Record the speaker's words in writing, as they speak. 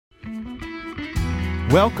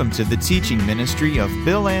Welcome to the teaching ministry of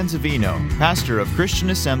Bill Anzavino, pastor of Christian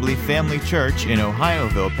Assembly Family Church in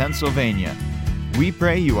Ohioville, Pennsylvania. We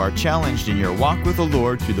pray you are challenged in your walk with the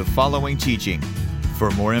Lord through the following teaching.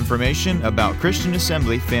 For more information about Christian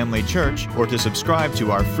Assembly Family Church or to subscribe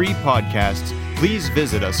to our free podcasts, please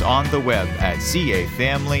visit us on the web at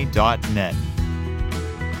cafamily.net.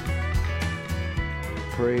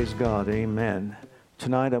 Praise God. Amen.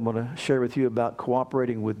 Tonight I'm going to share with you about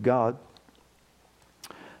cooperating with God.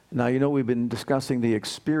 Now, you know, we've been discussing the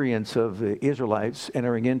experience of the Israelites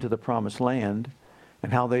entering into the promised land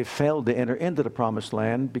and how they failed to enter into the promised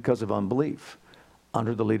land because of unbelief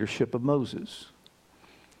under the leadership of Moses.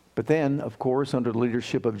 But then, of course, under the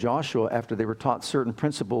leadership of Joshua, after they were taught certain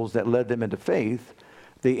principles that led them into faith,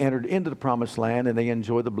 they entered into the promised land and they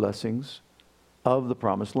enjoy the blessings of the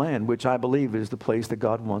promised land, which I believe is the place that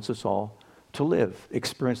God wants us all to live,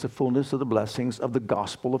 experience the fullness of the blessings of the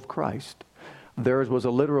gospel of Christ. Theirs was a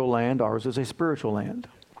literal land, ours is a spiritual land.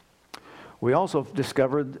 We also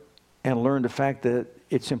discovered and learned the fact that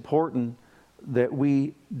it's important that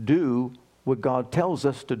we do what God tells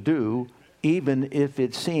us to do, even if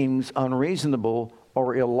it seems unreasonable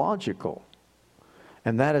or illogical.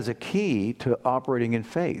 And that is a key to operating in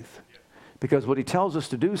faith, because what He tells us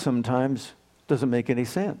to do sometimes doesn't make any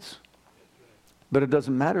sense. But it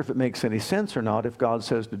doesn't matter if it makes any sense or not. If God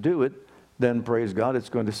says to do it, then praise God, it's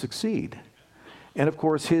going to succeed. And of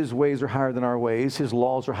course, His ways are higher than our ways. His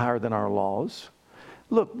laws are higher than our laws.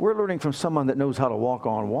 Look, we're learning from someone that knows how to walk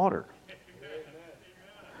on water.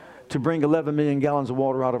 To bring 11 million gallons of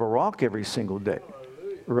water out of a rock every single day,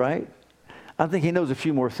 right? I think He knows a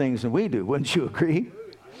few more things than we do. Wouldn't you agree?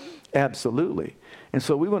 Absolutely. And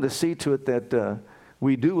so we want to see to it that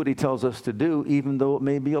we do what He tells us to do, even though it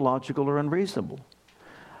may be illogical or unreasonable.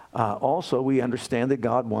 Also, we understand that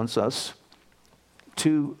God wants us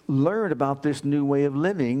to learn about this new way of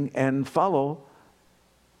living and follow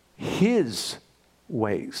His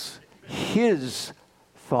ways, His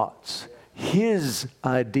thoughts, His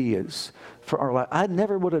ideas for our life. I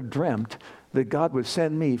never would have dreamt that God would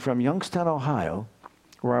send me from Youngstown, Ohio,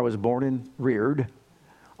 where I was born and reared,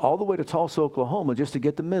 all the way to Tulsa, Oklahoma, just to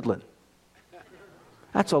get to Midland.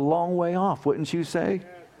 That's a long way off, wouldn't you say?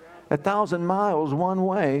 1,000 miles one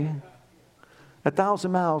way, 1,000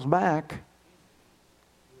 miles back,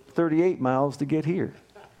 38 miles to get here.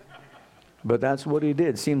 But that's what He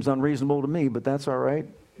did. Seems unreasonable to me, but that's all right.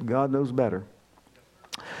 God knows better.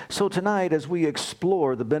 So tonight, as we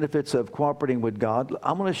explore the benefits of cooperating with God,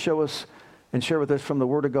 I'm going to show us and share with us from the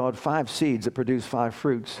Word of God 5 seeds that produce 5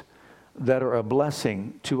 fruits that are a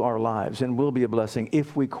blessing to our lives and will be a blessing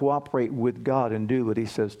if we cooperate with God and do what He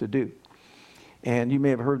says to do. And you may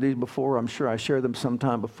have heard these before. I'm sure I shared them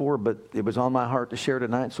sometime before, but it was on my heart to share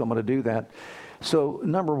tonight, so I'm going to do that. So,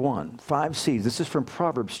 number 1, 5 seeds. This is from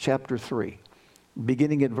Proverbs chapter 3,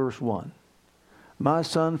 beginning at verse 1. My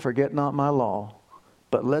son, forget not my law,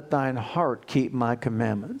 but let thine heart keep my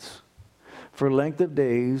commandments. For length of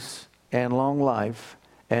days and long life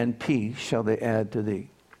and peace shall they add to thee.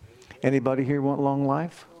 Anybody here want long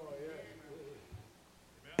life?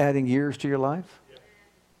 Adding years to your life?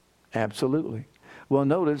 Absolutely. Well,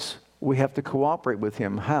 notice we have to cooperate with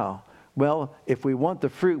Him. How? Well, if we want the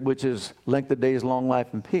fruit, which is length of days, long life,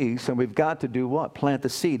 and peace, and we've got to do what? Plant the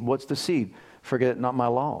seed. What's the seed? Forget not my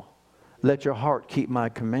law. Let your heart keep my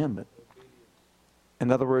commandment.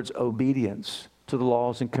 In other words, obedience to the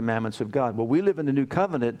laws and commandments of God. Well, we live in the new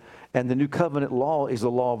covenant, and the new covenant law is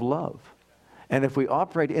the law of love. And if we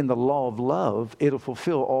operate in the law of love, it'll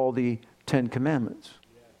fulfill all the 10 commandments.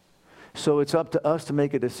 So it's up to us to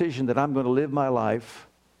make a decision that I'm going to live my life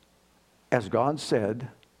as God said,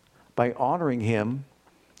 by honoring Him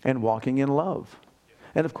and walking in love.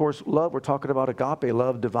 And of course, love, we're talking about agape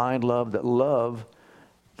love, divine love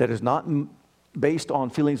that is not based on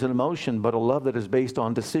feelings and emotion, but a love that is based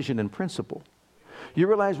on decision and principle. You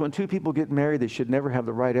realize when 2 people get married, they should never have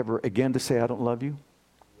the right ever again to say, I don't love you?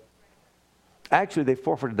 Actually, they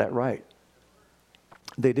forfeited that right.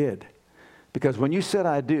 They did. Because when you said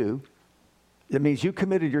I do, it means you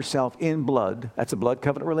committed yourself in blood, that's a blood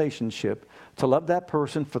covenant relationship, to love that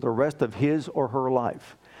person for the rest of his or her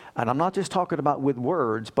life. And I'm not just talking about with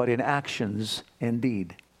words, but in actions and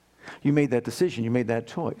deed. You made that decision, you made that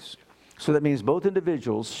choice. So that means both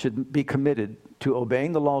individuals should be committed to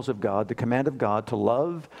obeying the laws of God, the command of God, to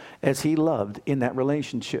love as He loved in that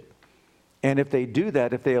relationship. And if they do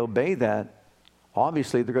that, if they obey that,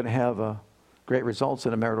 obviously they're going to have great results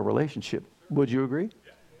in a marital relationship. Would you agree?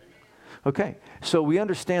 Okay, so we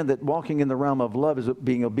understand that walking in the realm of love is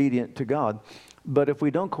being obedient to God. But if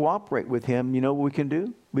we don't cooperate with Him, you know what we can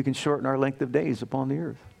do? We can shorten our length of days upon the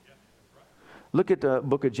earth. Look at the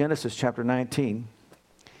book of Genesis, chapter 19.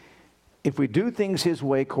 If we do things His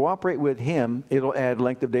way, cooperate with Him, it'll add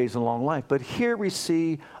length of days and long life. But here we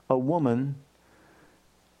see a woman.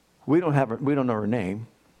 We don't know her name.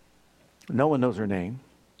 No one knows her name.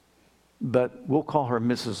 But we'll call her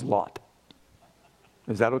Mrs. Lot.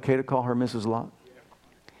 Is that okay to call her Mrs. Lot?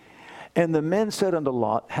 And the men said unto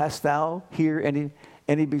Lot, hast thou here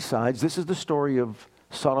any besides? This is the story of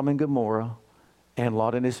Sodom and Gomorrah and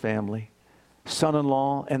Lot and his family.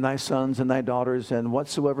 Son-in-law and thy sons and thy daughters and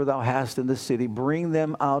whatsoever thou hast in the city, bring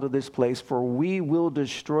them out of this place, for we will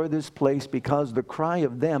destroy this place, because the cry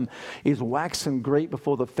of them is waxen great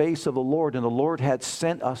before the face of the Lord, and the Lord hath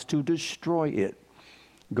sent us to destroy it.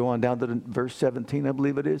 Go on down to verse 17, I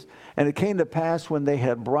believe it is. And it came to pass, when they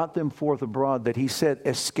had brought them forth abroad, that he said,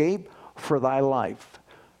 escape for thy life.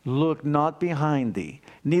 Look not behind thee,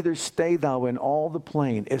 neither stay thou in all the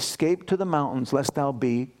plain. Escape to the mountains, lest thou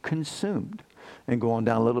be consumed. And go on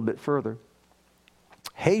down a little bit further.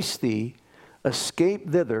 Haste thee, escape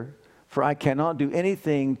thither, for I cannot do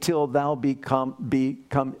anything till thou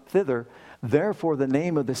come thither. Therefore the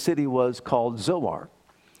name of the city was called Zoar.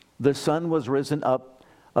 The sun was risen up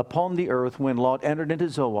upon the earth when Lot entered into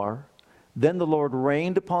Zoar. Then the Lord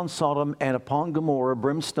rained upon Sodom and upon Gomorrah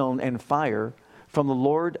brimstone and fire from the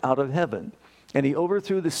Lord out of heaven. And he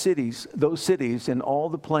overthrew the cities, those cities, and all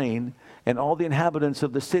the plain, and all the inhabitants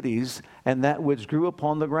of the cities, and that which grew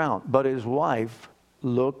upon the ground. But his wife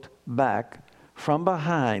looked back from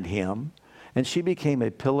behind him, and she became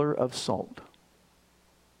a pillar of salt.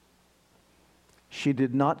 She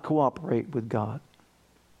did not cooperate with God.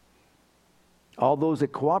 All those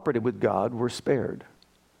that cooperated with God were spared.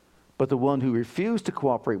 But the one who refused to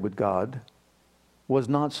cooperate with God was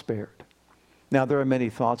not spared. Now, there are many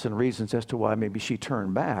thoughts and reasons as to why maybe she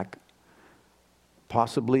turned back.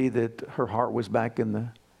 Possibly that her heart was back in the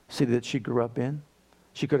city that she grew up in.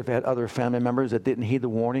 She could have had other family members that didn't heed the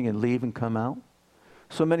warning and leave and come out.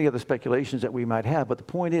 So many other speculations that we might have. But the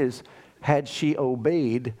point is, had she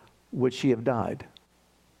obeyed, would she have died?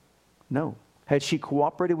 No. Had she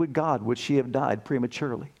cooperated with God, would she have died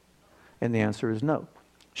prematurely? And the answer is no.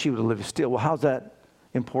 She would have lived still. Well, how's that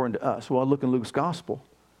important to us? Well, look in Luke's gospel.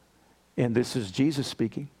 And this is Jesus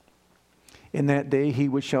speaking. In that day he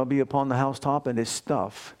which shall be upon the housetop, and his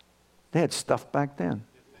stuff. They had stuff back then.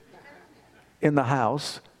 In the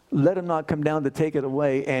house, let him not come down to take it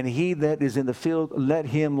away. And he that is in the field, let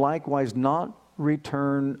him likewise not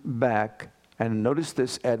return back. And notice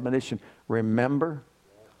this admonition. Remember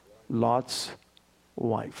Lot's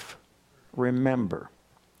wife. Remember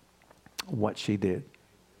what she did.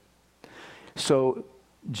 So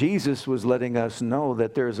Jesus was letting us know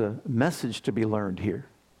that there's a message to be learned here.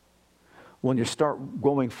 When you start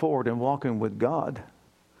going forward and walking with God,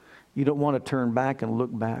 you don't want to turn back and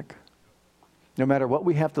look back. No matter what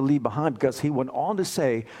we have to leave behind, because he went on to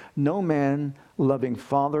say, no man loving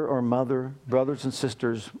father or mother, brothers and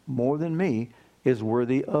sisters more than me is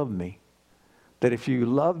worthy of me. That if you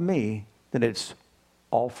love me, then it's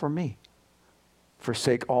all for me.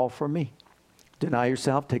 Forsake all for me. Deny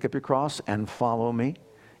yourself, take up your cross, and follow me.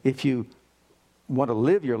 If you want to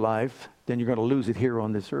live your life, then you're going to lose it here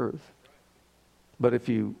on this earth. But if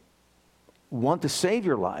you want to save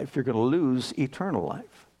your life, you're going to lose eternal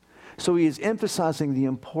life. So he is emphasizing the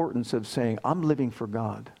importance of saying, I'm living for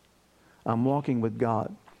God. I'm walking with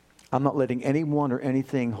God. I'm not letting anyone or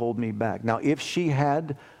anything hold me back. Now, if she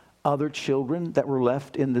had other children that were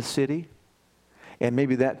left in the city, and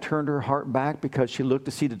maybe that turned her heart back because she looked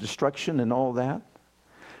to see the destruction and all that.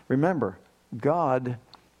 Remember, God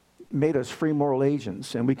made us free moral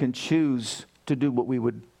agents, and we can choose to do what we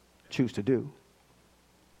would choose to do.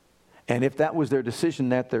 And if that was their decision,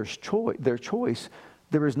 that their choice,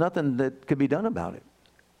 there was nothing that could be done about it.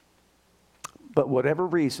 But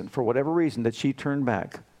for whatever reason that she turned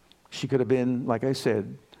back, she could have been, like I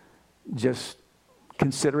said, just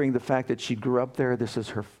considering the fact that she grew up there, this is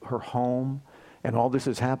her home, and all this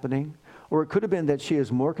is happening. Or it could have been that she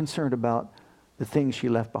is more concerned about the things she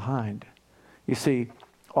left behind. You see,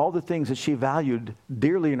 all the things that she valued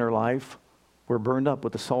dearly in her life were burned up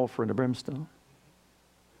with the sulfur and the brimstone.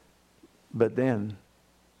 But then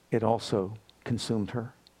it also consumed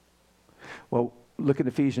her. Well, look at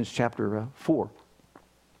Ephesians chapter 4.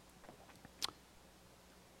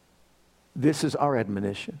 This is our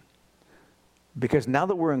admonition. Because now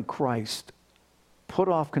that we're in Christ, put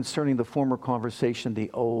off concerning the former conversation the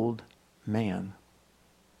old man,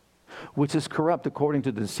 which is corrupt according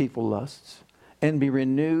to the deceitful lusts, and be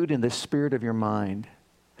renewed in the spirit of your mind,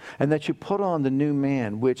 and that you put on the new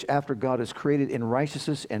man, which after God is created in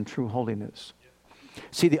righteousness and true holiness.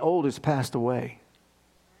 See, the old is passed away.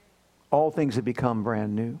 All things have become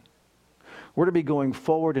brand new. We're to be going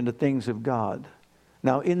forward into things of God.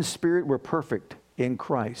 Now, in spirit, we're perfect in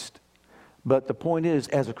Christ. But the point is,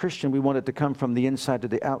 as a Christian, we want it to come from the inside to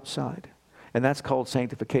the outside. And that's called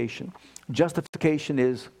sanctification. Justification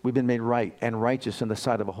is we've been made right and righteous in the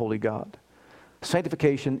sight of a holy God.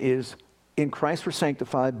 Sanctification is in Christ we're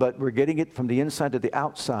sanctified, but we're getting it from the inside to the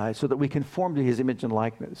outside so that we conform to His image and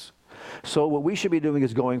likeness. So what we should be doing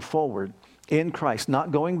is going forward in Christ,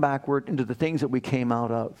 not going backward into the things that we came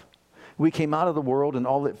out of. We came out of the world and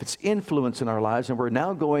all of its influence in our lives, and we're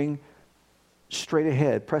now going straight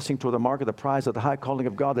ahead, pressing toward the mark of the prize of the high calling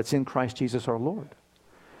of God that's in Christ Jesus our Lord.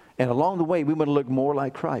 And along the way, we want to look more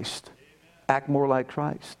like Christ, act more like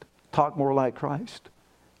Christ, talk more like Christ.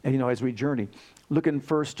 And as we journey, look in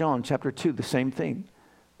 1 John chapter 2, the same thing.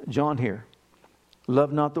 John here,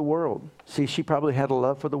 love not the world. See, she probably had a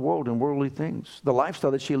love for the world and worldly things. The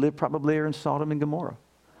lifestyle that she lived probably there in Sodom and Gomorrah.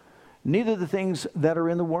 Neither the things that are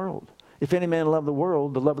in the world. If any man love the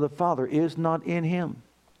world, the love of the Father is not in him.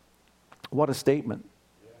 What a statement.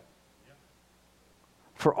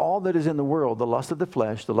 For all that is in the world, the lust of the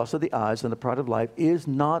flesh, the lust of the eyes, and the pride of life is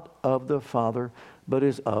not of the Father, but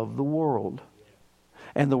is of the world.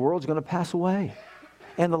 And the world's going to pass away,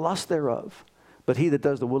 and the lust thereof. But he that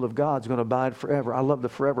does the will of God is going to abide forever. I love the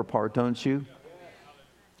forever part, don't you?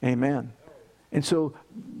 Amen. And so,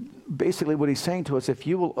 basically what he's saying to us, if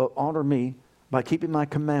you will honor me by keeping my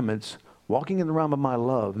commandments, walking in the realm of my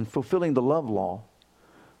love, and fulfilling the love law,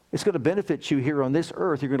 it's going to benefit you here on this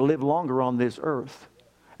earth. You're going to live longer on this earth.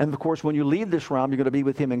 And of course, when you leave this realm, you're going to be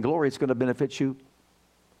with him in glory. It's going to benefit you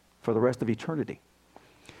for the rest of eternity.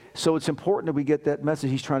 So it's important that we get that message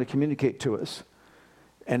he's trying to communicate to us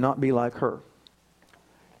and not be like her.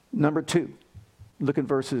 Number 2, look at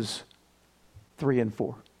verses 3 and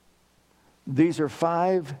 4. These are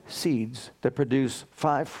 5 seeds that produce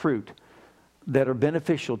 5 fruit that are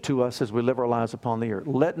beneficial to us as we live our lives upon the earth.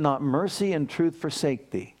 Let not mercy and truth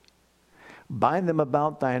forsake thee. Bind them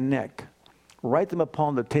about thy neck. Write them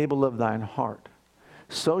upon the table of thine heart.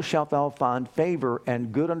 So shalt thou find favor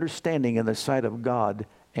and good understanding in the sight of God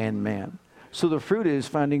and man. So the fruit is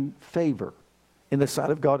finding favor in the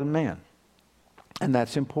sight of God and man. And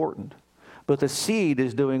that's important. But the seed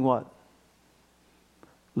is doing what?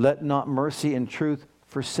 Let not mercy and truth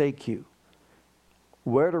forsake you.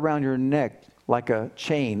 Wear it around your neck like a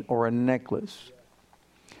chain or a necklace.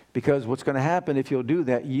 Because what's going to happen if you'll do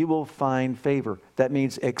that, you will find favor. That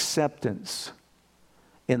means acceptance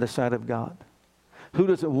in the sight of God. Who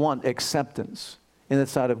doesn't want acceptance in the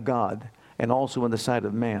sight of God and also in the sight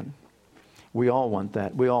of man? We all want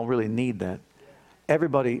that. We all really need that.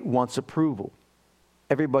 Everybody wants approval.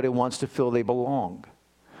 Everybody wants to feel they belong.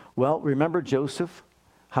 Well, remember Joseph?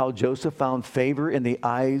 How Joseph found favor in the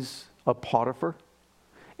eyes of Potiphar?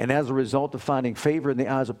 And as a result of finding favor in the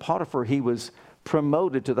eyes of Potiphar, he was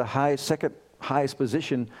promoted to the second highest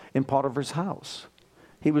position in Potiphar's house.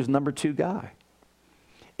 He was number 2 guy.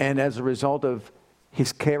 And as a result of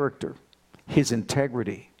his character, his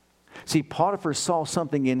integrity. See, Potiphar saw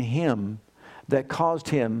something in him that caused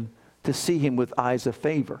him to see him with eyes of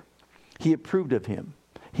favor. He approved of him.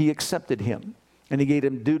 He accepted him. And he gave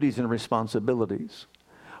him duties and responsibilities.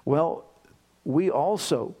 Well, we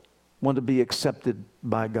also want to be accepted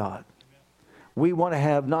by God. We want to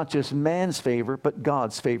have not just man's favor, but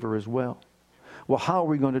God's favor as well. Well, how are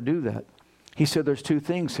we going to do that? He said there's 2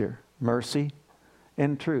 things here, mercy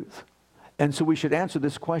and truth. And so we should answer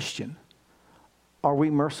this question. Are we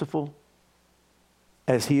merciful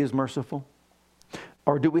as he is merciful?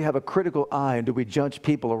 Or do we have a critical eye and do we judge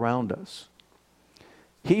people around us?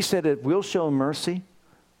 He said if we'll show mercy,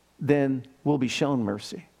 then we'll be shown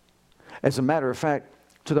mercy. As a matter of fact,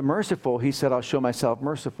 to the merciful, he said, I'll show myself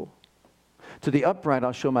merciful. To the upright,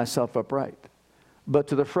 I'll show myself upright. But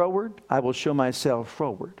to the froward, I will show myself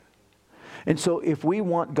froward. And so if we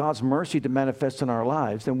want God's mercy to manifest in our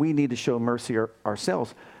lives, then we need to show mercy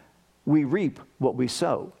ourselves. We reap what we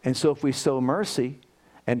sow. And so if we sow mercy,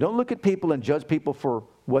 and don't look at people and judge people for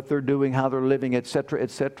what they're doing, how they're living, etc.,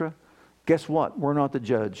 etc., guess what? We're not the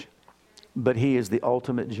judge, but he is the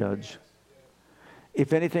ultimate judge.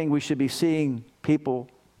 If anything, we should be seeing people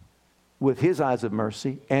with his eyes of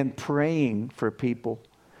mercy and praying for people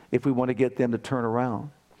if we want to get them to turn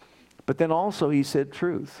around. But then also he said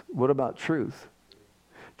truth. What about truth?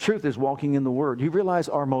 Truth is walking in the Word. You realize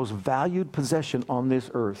our most valued possession on this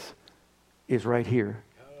earth is right here.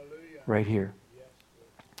 Hallelujah. Right here. Yes.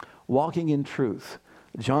 Walking in truth.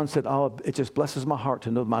 John said, oh, it just blesses my heart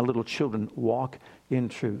to know my little children walk in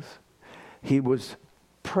truth. He was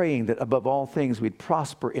praying that above all things we'd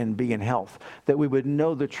prosper and be in health, that we would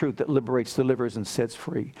know the truth that liberates, delivers, and sets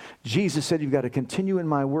free. Jesus said, you've got to continue in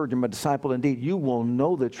my word. You're my disciple indeed. You will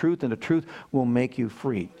know the truth, and the truth will make you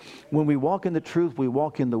free. When we walk in the truth, we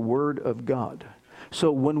walk in the word of God.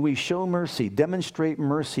 So when we show mercy, demonstrate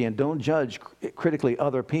mercy, and don't judge critically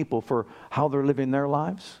other people for how they're living their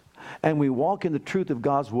lives, and we walk in the truth of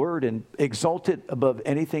God's word and exalt it above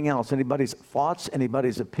anything else, anybody's thoughts,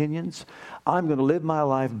 anybody's opinions, I'm going to live my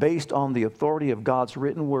life based on the authority of God's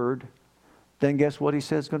written word, then guess what he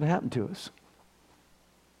says is going to happen to us?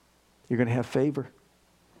 You're going to have favor.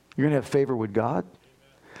 You're going to have favor with God.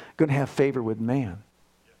 You're going to have favor with man.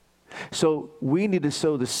 So we need to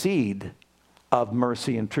sow the seed of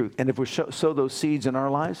mercy and truth. And if we sow those seeds in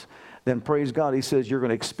our lives, then praise God, he says you're going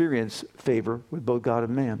to experience favor with both God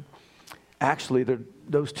and man. Actually,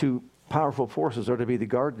 those two powerful forces are to be the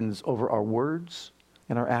guardians over our words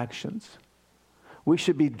and our actions. We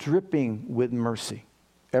should be dripping with mercy,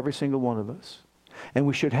 every single one of us. And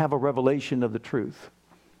we should have a revelation of the truth.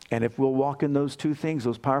 And if we'll walk in those two things,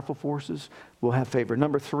 those powerful forces, we'll have favor.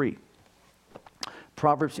 Number 3,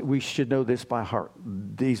 Proverbs, we should know this by heart,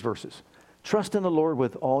 these verses. Trust in the Lord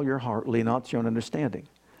with all your heart, lean not to your own understanding.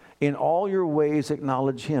 In all your ways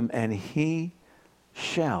acknowledge him, and he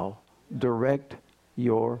shall direct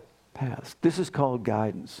your paths. This is called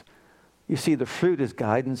guidance. You see, the fruit is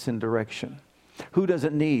guidance and direction. Who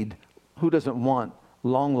doesn't want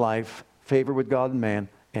long life, favor with God and man,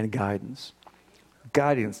 and guidance?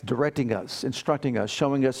 Guidance, directing us, instructing us,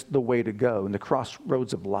 showing us the way to go in the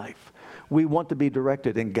crossroads of life. We want to be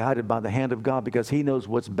directed and guided by the hand of God because he knows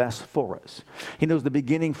what's best for us. He knows the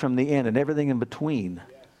beginning from the end and everything in between.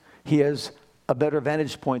 He has a better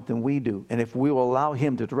vantage point than we do. And if we will allow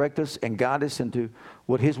him to direct us and guide us into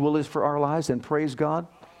what his will is for our lives, then praise God,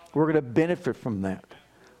 we're going to benefit from that.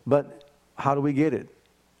 But how do we get it?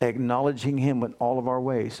 Acknowledging him in all of our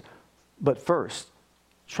ways. But first,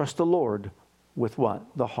 trust the Lord with what?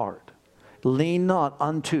 The heart. Lean not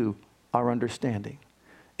unto our understanding.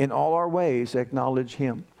 In all our ways, acknowledge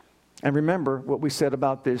him. And remember what we said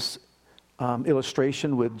about this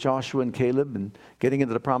illustration with Joshua and Caleb and getting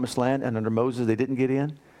into the promised land, and under Moses they didn't get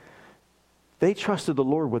in. They trusted the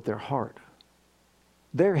Lord with their heart.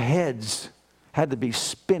 Their heads had to be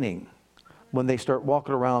spinning when they start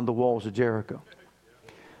walking around the walls of Jericho.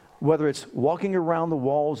 Whether it's walking around the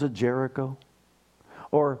walls of Jericho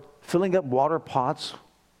or filling up water pots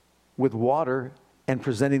with water and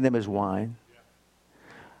presenting them as wine,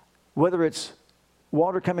 whether it's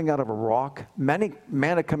water coming out of a rock,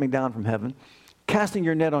 manna coming down from heaven, casting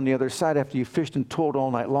your net on the other side after you fished and toiled all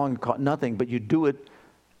night long and caught nothing, but you do it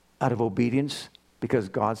out of obedience because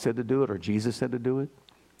God said to do it or Jesus said to do it.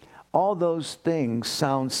 All those things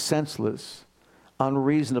sound senseless,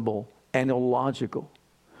 unreasonable, and illogical.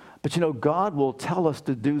 But you know, God will tell us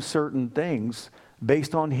to do certain things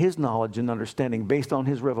based on his knowledge and understanding, based on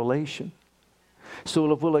his revelation.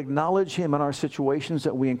 So if we'll acknowledge him in our situations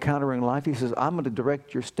that we encounter in life, he says, I'm going to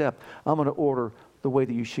direct your step. I'm going to order the way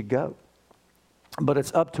that you should go. But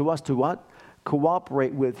it's up to us to what?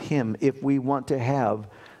 Cooperate with him if we want to have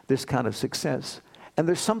this kind of success. And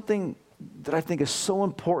there's something that I think is so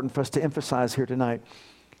important for us to emphasize here tonight.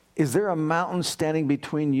 Is there a mountain standing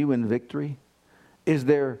between you and victory? Is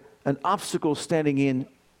there an obstacle standing in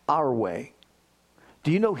our way?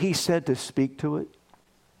 Do you know he said to speak to it?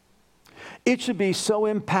 It should be so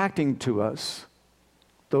impacting to us,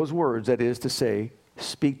 those words, that is to say,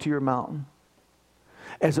 speak to your mountain,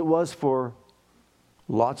 as it was for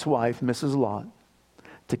Lot's wife, Mrs. Lot,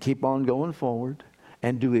 to keep on going forward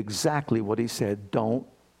and do exactly what he said. Don't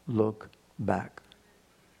look back.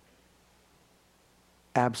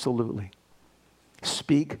 Absolutely.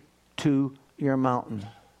 Speak to your mountain.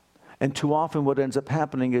 And too often what ends up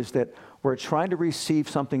happening is that we're trying to receive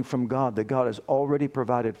something from God that God has already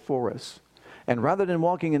provided for us. And rather than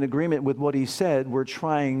walking in agreement with what he said, we're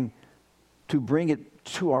trying to bring it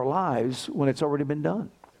to our lives when it's already been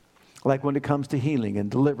done. Like when it comes to healing and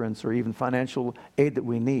deliverance or even financial aid that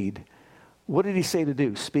we need. What did he say to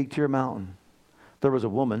do? Speak to your mountain. There was a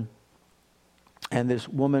woman, and this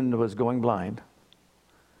woman was going blind.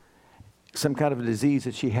 Some kind of a disease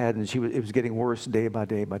that she had, and it was getting worse day by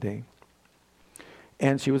day by day.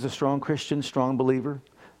 And she was a strong Christian, strong believer.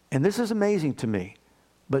 And this is amazing to me.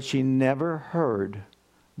 But she never heard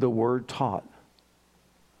the word taught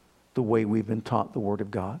the way we've been taught the word of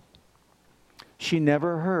God. She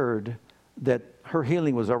never heard that her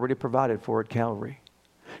healing was already provided for at Calvary.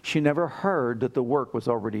 She never heard that the work was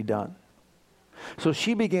already done. So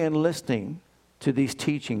she began listening to these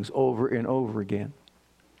teachings over and over again.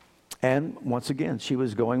 And once again, she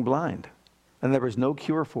was going blind. and there was no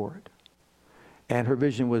cure for it. And her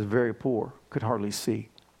vision was very poor, could hardly see.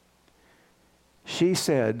 She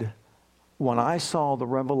said, when I saw the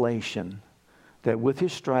revelation that with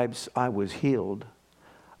his stripes I was healed,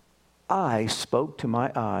 I spoke to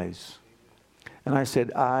my eyes. And I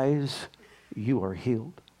said, eyes, you are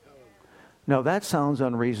healed. Now that sounds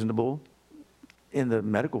unreasonable in the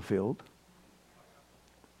medical field.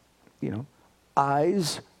 You know,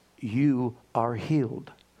 eyes, you are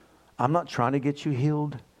healed. I'm not trying to get you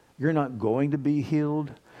healed. You're not going to be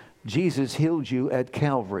healed. Jesus healed you at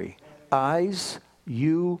Calvary. Eyes,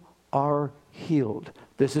 you are healed.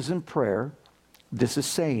 This isn't prayer. This is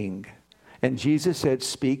saying. And Jesus said,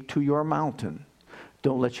 speak to your mountain.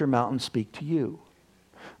 Don't let your mountain speak to you.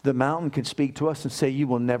 The mountain can speak to us and say, you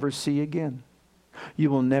will never see again. You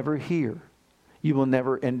will never hear. You will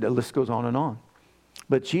never, and the list goes on and on.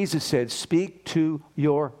 But Jesus said, speak to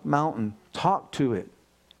your mountain. Talk to it.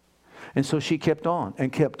 And so she kept on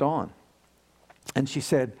and kept on. And she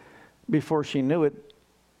said, before she knew it,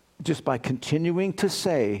 just by continuing to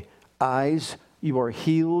say, eyes, you are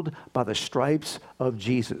healed by the stripes of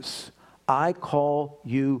Jesus. I call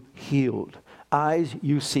you healed. Eyes,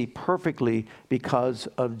 you see perfectly because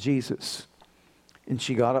of Jesus. And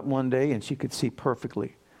she got up one day and she could see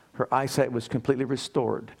perfectly. Her eyesight was completely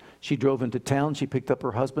restored. She drove into town. She picked up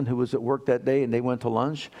her husband who was at work that day, and they went to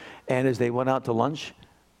lunch. And as they went out to lunch,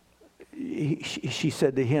 she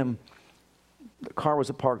said to him, the car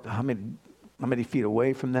was parked how many feet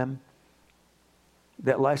away from them?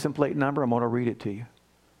 That license plate number, I'm going to read it to you.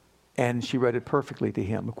 And she read it perfectly to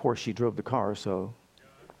him. Of course, she drove the car, so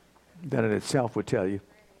that in itself would tell you.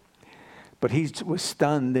 But he was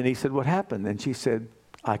stunned, and he said, what happened? And she said,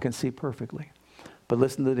 I can see perfectly. But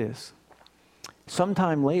listen to this.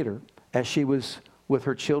 Sometime later, as she was with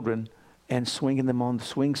her children and swinging them on the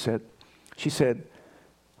swing set, she said,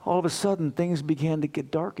 all of a sudden, things began to get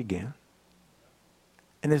dark again.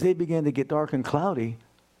 And as they began to get dark and cloudy,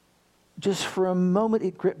 just for a moment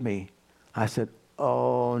it gripped me. I said,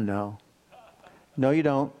 oh no. No, you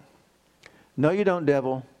don't. No, you don't,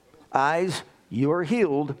 devil. Eyes, you are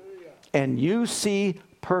healed, and you see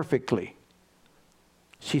perfectly.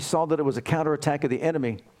 She saw that it was a counterattack of the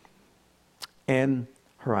enemy, and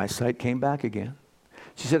her eyesight came back again.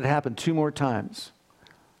 She said it happened 2 more times.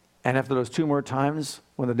 And after those 2 more times,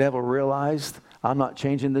 when the devil realized, I'm not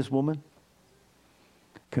changing this woman,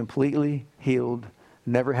 completely healed,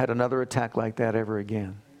 never had another attack like that ever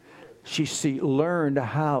again. She learned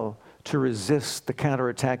how to resist the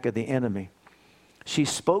counterattack of the enemy. She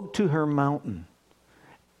spoke to her mountain,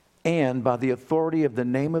 and by the authority of the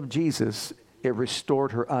name of Jesus, it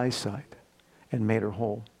restored her eyesight and made her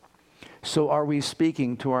whole. So are we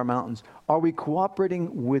speaking to our mountains? Are we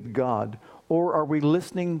cooperating with God? Or are we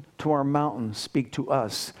listening to our mountain speak to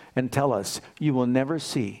us and tell us, you will never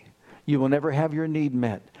see, you will never have your need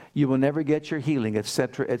met, you will never get your healing,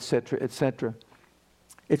 etc., etc., etc.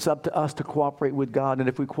 It's up to us to cooperate with God. And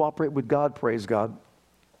if we cooperate with God, praise God,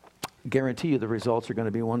 guarantee you the results are going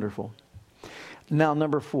to be wonderful. Now,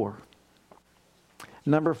 number 4.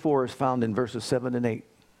 Number 4 is found in verses 7 and 8.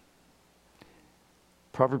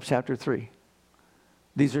 Proverbs chapter 3.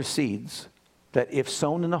 These are seeds that if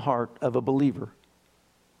sown in the heart of a believer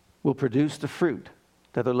will produce the fruit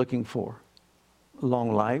that they're looking for.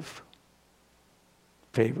 Long life,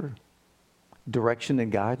 favor, direction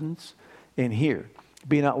and guidance. And here,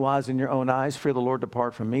 be not wise in your own eyes, fear the Lord,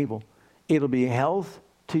 depart from evil. It'll be health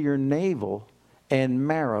to your navel and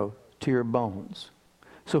marrow to your bones.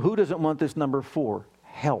 So who doesn't want this number 4?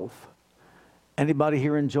 Health. Anybody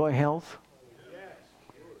here enjoy health?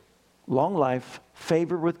 Long life,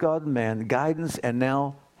 favor with God and man, guidance, and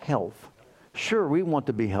now health. Sure, we want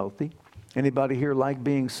to be healthy. Anybody here like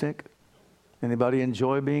being sick? Anybody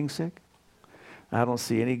enjoy being sick? I don't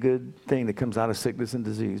see any good thing that comes out of sickness and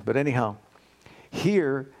disease. But anyhow,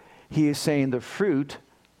 here he is saying the fruit,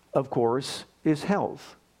 of course, is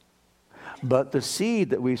health. But the seed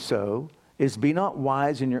that we sow is be not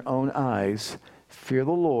wise in your own eyes. Fear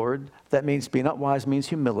the Lord. That means be not wise means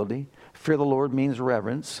humility. Fear the Lord means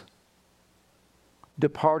reverence.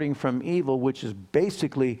 Departing from evil, which is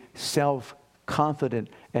basically self-confident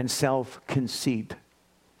and self-conceit.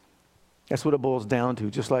 That's what it boils down to.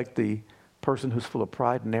 Just like the person who's full of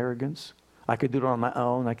pride and arrogance. I could do it on my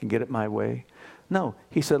own. I can get it my way. No,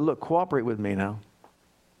 he said, look, cooperate with me now.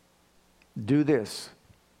 Do this.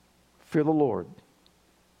 Fear the Lord.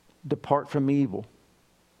 Depart from evil.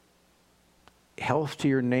 Health to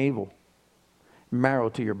your navel. Marrow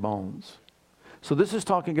to your bones. So this is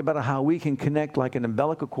talking about how we can connect like an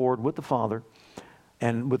umbilical cord with the Father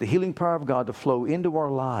and with the healing power of God to flow into our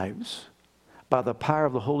lives by the power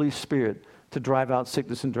of the Holy Spirit to drive out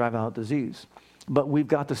sickness and drive out disease. But we've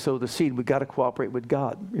got to sow the seed. We've got to cooperate with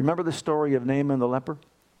God. Remember the story of Naaman the leper,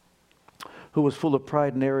 who was full of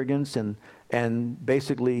pride and arrogance and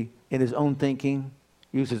basically in his own thinking,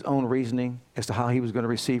 used his own reasoning as to how he was going to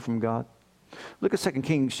receive from God? Look at 2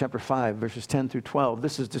 Kings chapter 5, verses 10 through 12.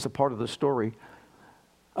 This is just a part of the story.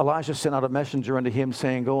 Elijah sent out a messenger unto him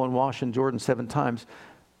saying, go and wash in Jordan 7 times.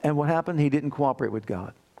 And what happened? He didn't cooperate with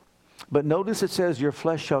God. But notice it says, your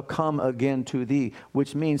flesh shall come again to thee,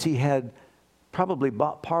 which means he had probably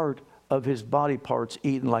part of his body parts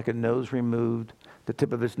eaten, like a nose removed, the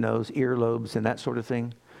tip of his nose, earlobes, and that sort of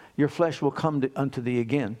thing. Your flesh will come unto thee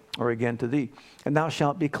again, or again to thee, and thou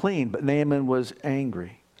shalt be clean. But Naaman was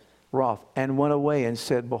angry, wroth, and went away and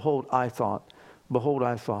said, behold, I thought, behold,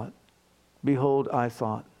 I thought, behold, I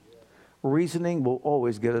thought. Reasoning will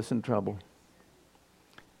always get us in trouble.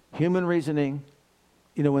 Human reasoning,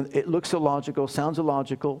 you know, when it looks illogical, sounds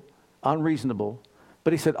illogical, unreasonable.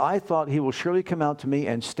 But he said, I thought he will surely come out to me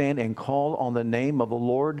and stand and call on the name of the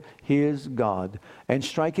Lord his God and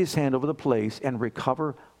strike his hand over the place and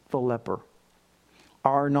recover the leper.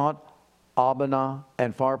 Are not Abana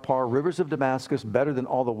and Pharpar, rivers of Damascus, better than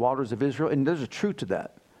all the waters of Israel? And there's a truth to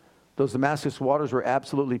that. Those Damascus waters were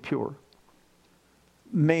absolutely pure.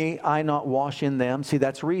 May I not wash in them? See,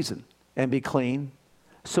 that's reason. And be clean.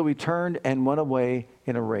 So he turned and went away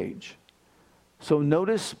in a rage. So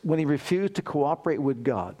notice when he refused to cooperate with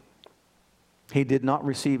God, he did not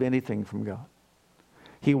receive anything from God.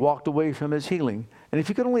 He walked away from his healing. And if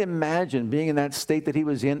you could only imagine being in that state that he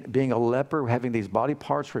was in, being a leper, having these body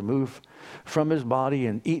parts removed from his body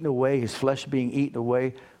and eaten away, his flesh being eaten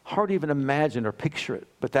away, hard to even imagine or picture it.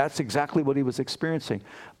 But that's exactly what he was experiencing.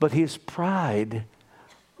 But his pride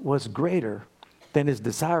was greater than his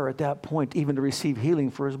desire at that point even to receive healing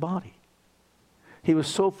for his body. He was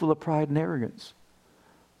so full of pride and arrogance.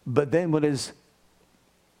 But then when his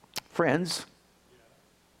friends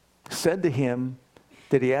said to him,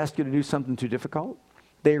 did he ask you to do something too difficult?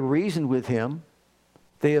 They reasoned with him.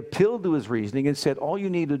 They appealed to his reasoning and said, all you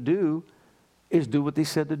need to do is do what they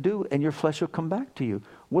said to do, and your flesh will come back to you.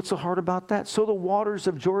 What's so hard about that? So the waters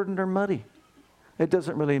of Jordan are muddy. It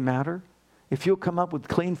doesn't really matter. If you'll come up with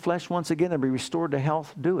clean flesh once again and be restored to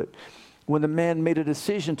health, do it. When the man made a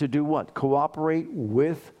decision to do what? Cooperate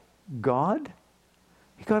with God,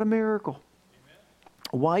 he got a miracle.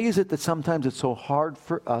 Amen. Why is it that sometimes it's so hard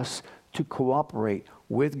for us to cooperate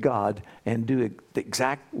with God and do it the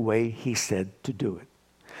exact way he said to do it?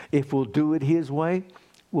 If we'll do it his way,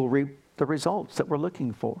 we'll reap the results that we're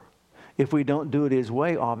looking for. If we don't do it his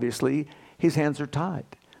way, obviously, his hands are tied.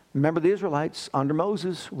 Remember, the Israelites under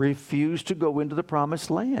Moses refused to go into the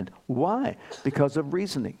promised land. Why? Because of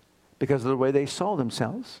reasoning. Because of the way they saw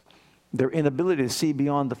themselves. Their inability to see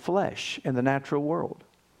beyond the flesh and the natural world.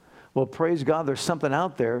 Well, praise God, there's something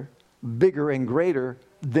out there bigger and greater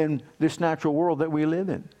than this natural world that we live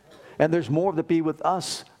in. And there's more to be with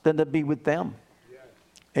us than to be with them.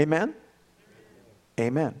 Amen?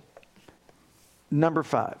 Amen. Number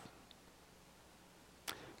 5.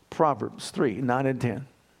 Proverbs 3, 9 and 10.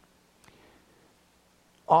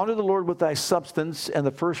 Honor the Lord with thy substance and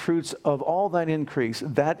the first fruits of all thine increase.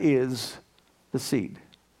 That is the seed.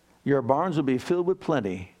 Your barns will be filled with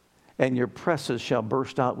plenty, and your presses shall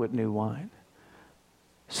burst out with new wine.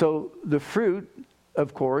 So the fruit,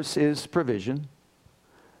 of course, is provision.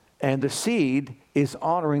 And the seed is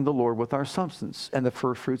honoring the Lord with our substance and the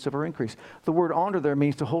first fruits of our increase. The word honor there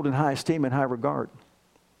means to hold in high esteem and high regard.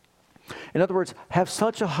 In other words, have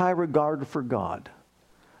such a high regard for God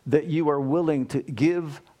that you are willing to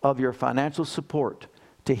give of your financial support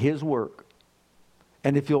to his work.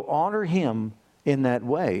 And if you'll honor him in that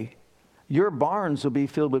way, your barns will be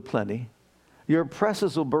filled with plenty. Your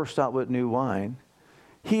presses will burst out with new wine.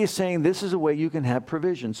 He is saying this is a way you can have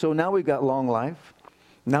provision. So now we've got long life.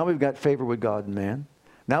 Now we've got favor with God and man.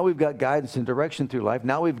 Now we've got guidance and direction through life.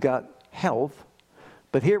 Now we've got health.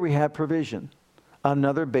 But here we have provision.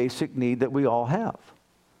 Another basic need that we all have.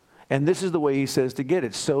 And this is the way he says to get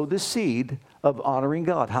it. Sow the seed of honoring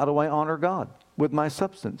God. How do I honor God? With my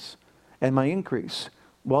substance and my increase.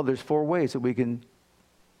 Well, there's 4 ways that we can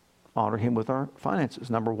honor him with our finances.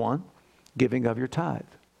 Number 1, giving of your tithe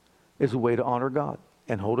is a way to honor God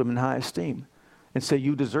and hold him in high esteem. And say,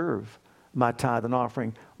 you deserve my tithe and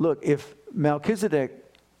offering. Look, if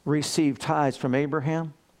Melchizedek received tithes from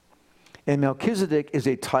Abraham, and Melchizedek is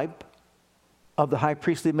a type of the high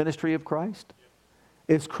priestly ministry of Christ,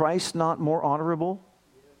 is Christ not more honorable?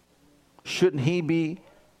 Shouldn't he be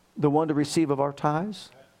the one to receive of our tithes?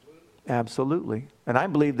 Absolutely. And I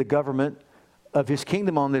believe the government of his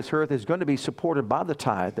kingdom on this earth is going to be supported by the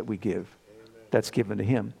tithe that we give. That's given to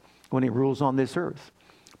him. when he rules on this earth.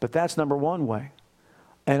 But that's number one way.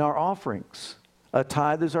 And our offerings. A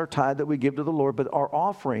tithe is our tithe that we give to the Lord, but our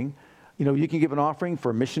offering, you know, you can give an offering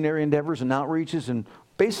for missionary endeavors and outreaches and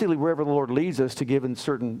basically wherever the Lord leads us to give in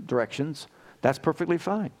certain directions. That's perfectly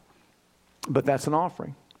fine. But that's an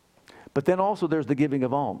offering. But then also there's the giving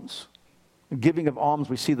of alms. Giving of alms,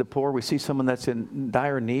 we see the poor, we see someone that's in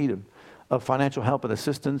dire need of financial help and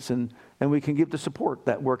assistance, and we can give to support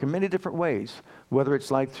that work in many different ways, whether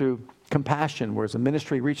it's like through compassion, where it's a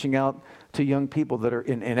ministry reaching out to young people that are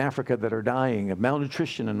in Africa that are dying of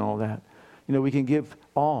malnutrition and all that. You know, we can give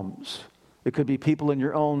alms. It could be people in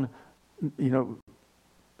your own, you know,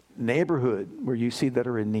 neighborhood where you see that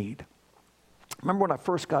are in need. Remember when I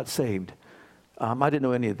first got saved, I didn't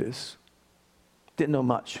know any of this. Didn't know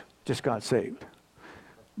much. Just got saved.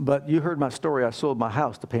 But you heard my story. I sold my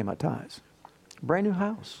house to pay my tithes. Brand new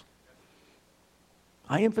house.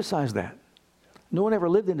 I emphasize that. No one ever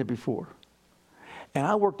lived in it before. And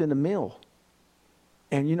I worked in the mill.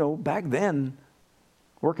 And, you know, back then,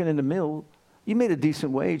 working in the mill, you made a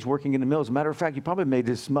decent wage working in the mill. As a matter of fact, you probably made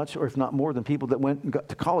as much, or if not more, than people that went and got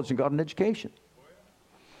to college and got an education.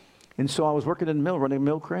 And so I was working in the mill, running a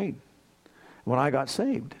mill crane, when I got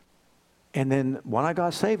saved. And then when I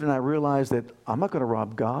got saved and I realized that I'm not going to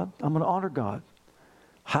rob God, I'm going to honor God.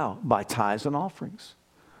 How? By tithes and offerings.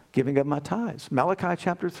 Giving up my tithes. Malachi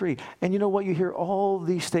chapter 3. And you know what? You hear all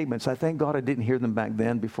these statements. I thank God I didn't hear them back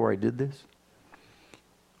then before I did this.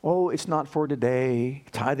 Oh, it's not for today.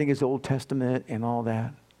 Tithing is Old Testament and all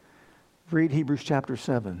that. Read Hebrews chapter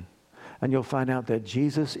 7 and you'll find out that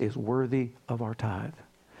Jesus is worthy of our tithe.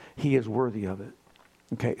 He is worthy of it.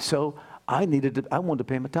 Okay, so I wanted to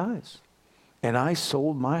pay my tithes. And I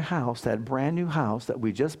sold my house, that brand new house that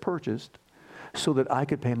we just purchased, so that I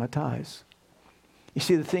could pay my tithes. You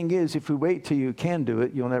see, the thing is, if we wait till you can do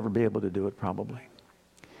it, you'll never be able to do it probably.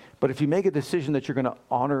 But if you make a decision that you're going to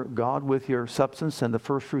honor God with your substance and the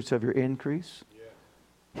first fruits of your increase,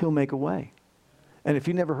 He'll make a way. And if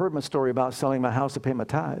you never heard my story about selling my house to pay my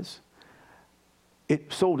tithes,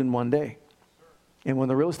 it sold in one day. And when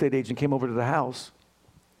the real estate agent came over to the house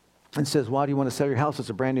and says, why do you want to sell your house? It's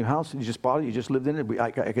a brand new house. You just bought it. You just lived in it. I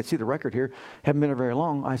could see the record here. Haven't been here very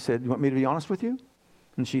long. I said, you want me to be honest with you?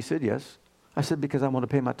 And she said, yes. I said, because I want to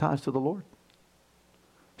pay my tithes to the Lord.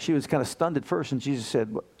 She was kind of stunned at first, and Jesus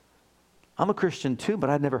said, I'm a Christian too, but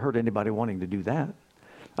I'd never heard anybody wanting to do that.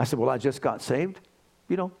 I said, well, I just got saved,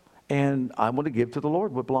 you know, and I want to give to the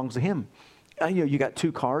Lord what belongs to Him. You know, you got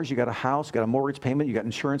 2 cars, you got a house, you got a mortgage payment, you got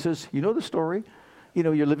insurances. You know the story. You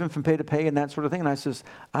know, you're living from pay to pay and that sort of thing. And I says,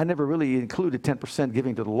 I never really included 10%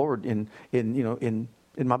 giving to the Lord in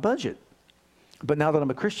my budget. But now that I'm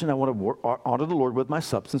a Christian, I want to honor the Lord with my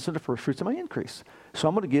substance and the first fruits of my increase. So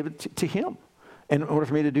I'm going to give it to Him. And in order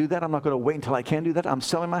for me to do that, I'm not going to wait until I can do that. I'm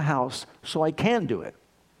selling my house so I can do it.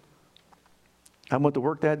 I went to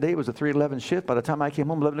work that day. It was a 3:11 shift. By the time I came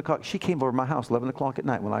home, 11 o'clock, she came over to my house 11 o'clock at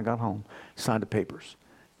night when I got home, signed the papers.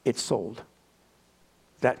 It sold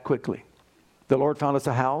that quickly. The Lord found us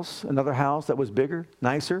a house, another house that was bigger,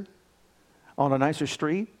 nicer, on a nicer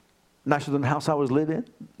street, nicer than the house I was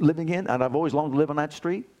living in, and I've always longed to live on that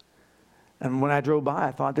street. And when I drove by,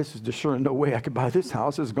 I thought, this is just sure no way I could buy this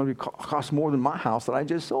house. This is going to cost more than my house that I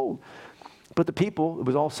just sold. But the people, it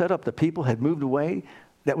was all set up. The people had moved away.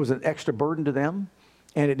 That was an extra burden to them,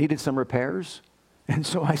 and it needed some repairs. And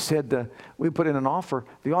so I said, we put in an offer.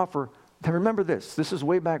 The offer, now remember this is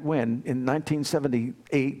way back when, in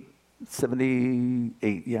 1978,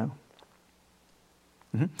 78, yeah.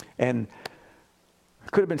 And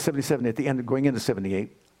it could have been 77 at the end, going into 78.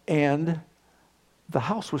 And the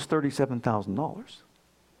house was $37,000.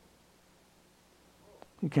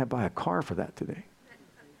 You can't buy a car for that today.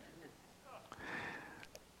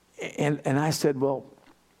 And I said, well,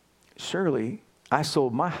 surely I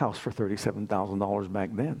sold my house for $37,000 back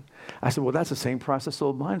then. I said, well, that's the same price I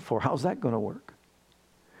sold mine for. How's that going to work?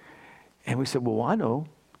 And we said, well, I know.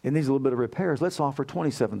 It needs a little bit of repairs. Let's offer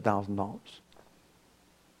 $27,000.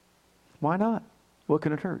 Why not? What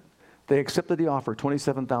can it hurt? They accepted the offer,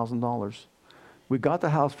 $27,000. We got the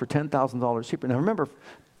house for $10,000 cheaper. Now remember,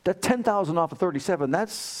 that $10,000 off of $37,000,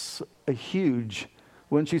 that's a huge,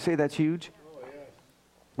 wouldn't you say that's huge?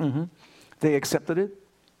 Oh, yes. They accepted it.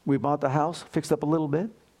 We bought the house, fixed up a little bit.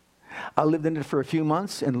 I lived in it for a few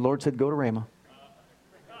months, and the Lord said, go to Ramah.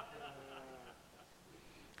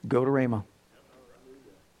 Go to Ramah.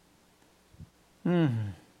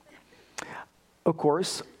 Of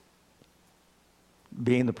course,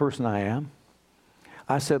 being the person I am,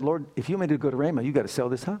 I said, Lord, if you want me to go to Ramah, you got to sell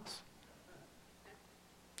this house.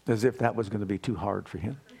 As if that was going to be too hard for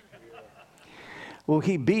Him. Well,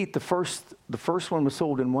 he beat the first one was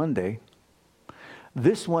sold in one day.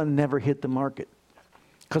 This one never hit the market.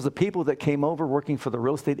 Because the people that came over working for the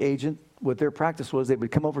real estate agent, what their practice was, they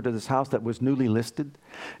would come over to this house that was newly listed,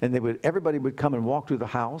 and everybody would come and walk through the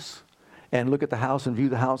house and look at the house and view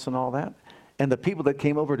the house and all that. And the people that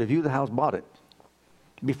came over to view the house bought it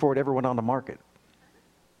before it ever went on the market.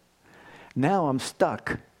 Now I'm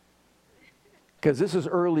stuck because this is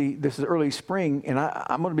early spring, and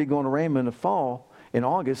I'm going to be going to Rhema in the fall, in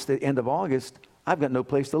August, the end of August. I've got no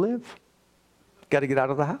place to live. Got to get out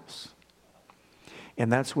of the house.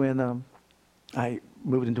 And that's when I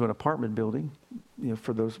moved into an apartment building,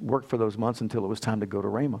 worked for those months until it was time to go to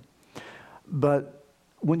Rhema. But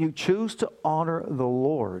when you choose to honor the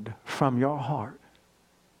Lord from your heart,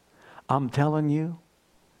 I'm telling you,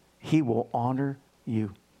 He will honor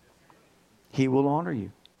you. He will honor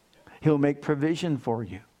you. He'll make provision for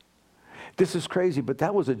you. This is crazy, but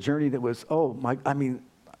that was a journey that was,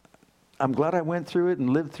 I'm glad I went through it and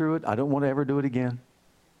lived through it. I don't want to ever do it again.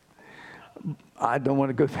 I don't want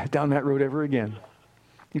to go down that road ever again.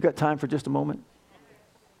 You got time for just a moment?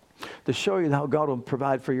 To show you how God will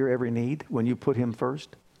provide for your every need when you put Him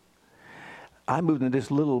first. I moved into this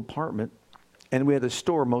little apartment, and we had to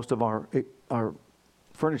store most of our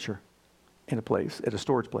furniture in a place, at a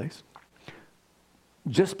storage place.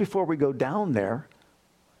 Just before we go down there,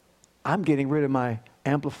 I'm getting rid of my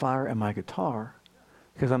amplifier and my guitar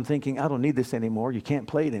because I'm thinking, I don't need this anymore. You can't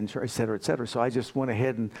play it, et cetera, et cetera. So I just went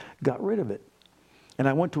ahead and got rid of it. And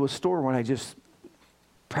I went to a store when I just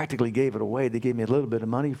practically gave it away. They gave me a little bit of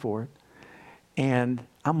money for it. And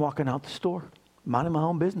I'm walking out the store, minding my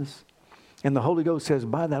own business. And the Holy Ghost says,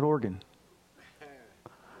 buy that organ.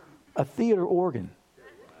 A theater organ.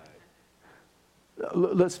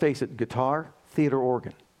 Let's face it, guitar, theater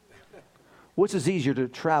organ. Which is easier to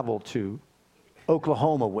travel to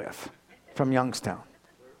Oklahoma with from Youngstown?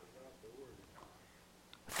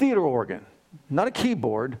 Theater organ, not a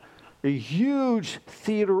keyboard, a huge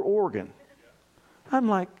theater organ. I'm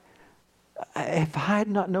like, if I had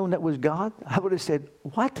not known that was God, I would have said,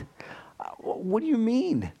 what? What do you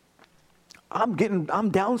mean? I'm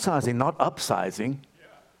downsizing, not upsizing.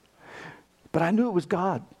 But I knew it was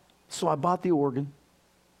God. So I bought the organ.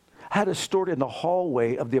 I had to store it in the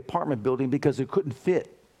hallway of the apartment building because it couldn't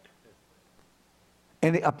fit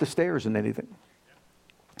up the stairs and anything.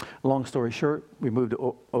 Long story short, we moved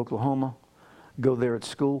to Oklahoma, go there at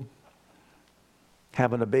school,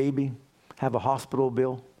 having a baby, have a hospital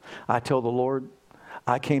bill. I tell the Lord,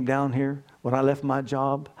 I came down here. When I left my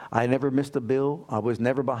job, I never missed a bill. I was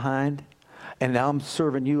never behind. And now I'm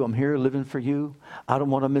serving you. I'm here living for you. I don't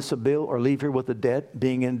want to miss a bill or leave here with a debt,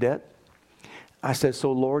 being in debt. I said,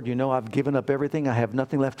 so Lord, I've given up everything. I have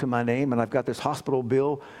nothing left to my name, and I've got this hospital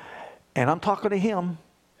bill. And I'm talking to Him.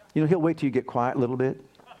 He'll wait till you get quiet a little bit.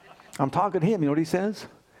 I'm talking to Him. You know what He says?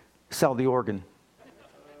 Sell the organ.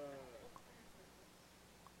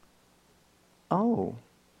 Oh,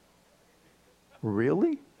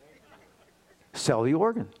 really? Sell the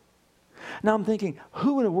organ. Now I'm thinking,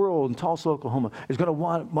 who in the world in Tulsa, Oklahoma is going to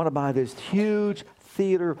want to buy this huge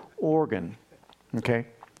theater organ? Okay.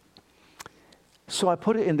 So I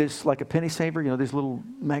put it in this, like a penny saver, these little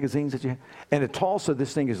magazines that you have. And at Tulsa,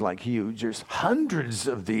 this thing is like huge. There's hundreds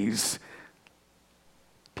of these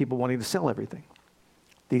people wanting to sell everything,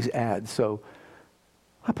 these ads. So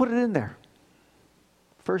I put it in there.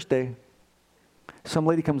 First day, some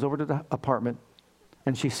lady comes over to the apartment,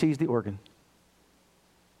 and she sees the organ.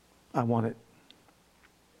 I want it.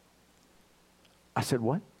 I said,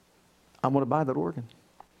 what? I want to buy that organ.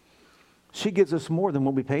 She gives us more than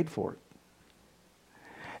what we paid for it.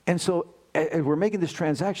 And so as we're making this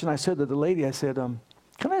transaction, I said to the lady, I said,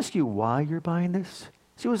 can I ask you why you're buying this?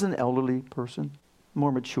 She was an elderly person,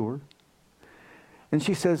 more mature. And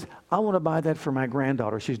she says, I want to buy that for my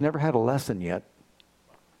granddaughter. She's never had a lesson yet.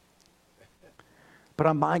 But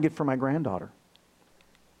I'm buying it for my granddaughter.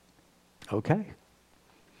 Okay.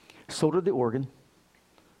 Sold her the organ.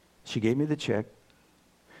 She gave me the check.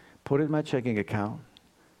 Put it in my checking account.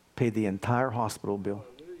 Paid the entire hospital bill.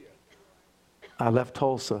 I left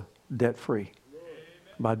Tulsa debt-free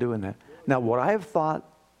by doing that. Now, what I have thought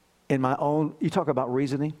in my own, you talk about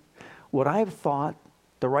reasoning, what I have thought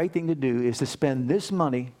the right thing to do is to spend this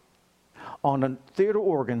money on a theater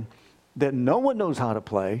organ that no one knows how to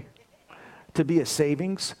play, to be a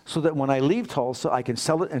savings, so that when I leave Tulsa, I can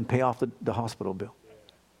sell it and pay off the hospital bill.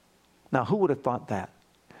 Now, who would have thought that?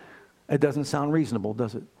 It doesn't sound reasonable,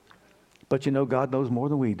 does it? But God knows more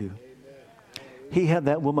than we do. He had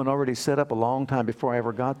that woman already set up a long time before I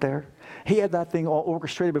ever got there. He had that thing all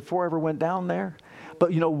orchestrated before I ever went down there.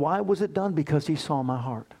 But why was it done? Because He saw my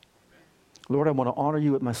heart. Lord, I want to honor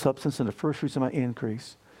you with my substance and the first fruits of my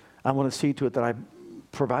increase. I want to see to it that I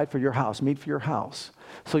provide for your house, meet for your house.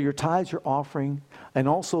 So your tithes, your offering, and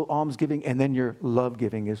also almsgiving, and then your love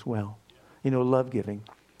giving as well. You know, love giving.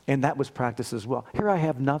 And that was practiced as well. Here I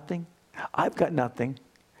have nothing. I've got nothing.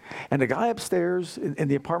 And the guy upstairs in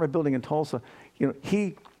the apartment building in Tulsa, you know,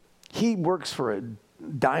 he works for a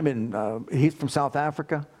diamond, he's from South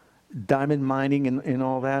Africa, diamond mining and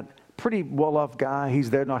all that. Pretty well-off guy. He's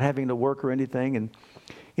there not having to work or anything. And,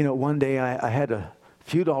 you know, one day I had a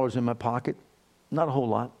few dollars in my pocket, not a whole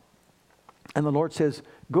lot. And the Lord says,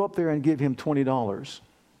 go up there and give him $20.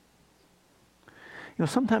 You know,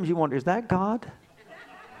 sometimes you wonder, is that God?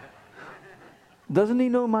 Doesn't he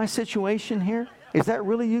know my situation here? Is that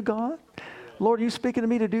really you, God? Lord, are you speaking to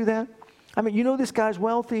me to do that? I mean, you know this guy's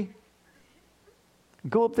wealthy.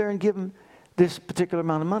 Go up there and give him this particular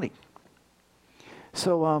amount of money.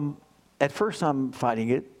 So at first I'm fighting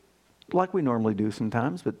it, like we normally do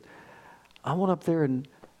sometimes, but I went up there and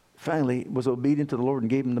finally was obedient to the Lord and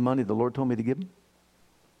gave him the money the Lord told me to give him.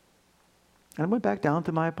 And I went back down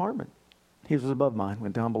to my apartment. His was above mine,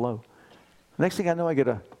 went down below. Next thing I know, I get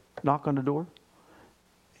a knock on the door.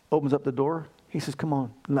 Opens up the door. He says, come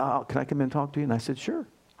on. Now, can I come in and talk to you? And I said, sure.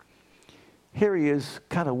 Here he is,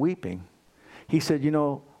 kind of weeping. He said, you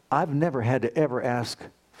know, I've never had to ever ask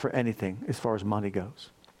for anything as far as money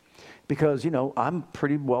goes. Because, you know, I'm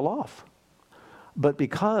pretty well off. But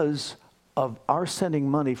because of our sending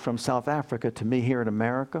money from South Africa to me here in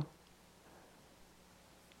America,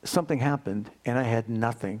 something happened and I had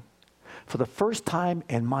nothing. For the first time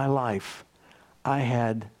in my life, I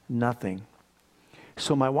had nothing.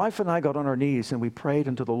 So my wife and I got on our knees and we prayed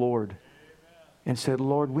unto the Lord and said,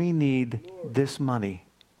 Lord, we need this money.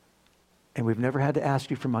 And we've never had to ask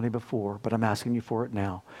you for money before, but I'm asking you for it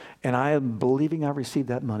now. And I am believing I received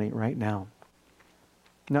that money right now.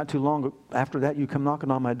 Not too long after that, you come knocking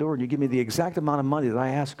on my door and you give me the exact amount of money that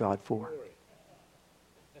I asked God for.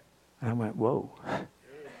 And I went, whoa.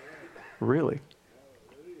 Really?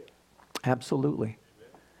 Absolutely.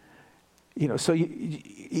 You know, so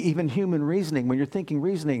even human reasoning, when you're thinking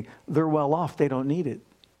reasoning, they're well off, they don't need it.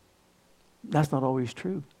 That's not always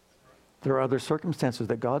true. There are other circumstances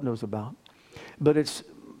that God knows about. But it's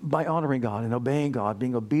by honoring God and obeying God,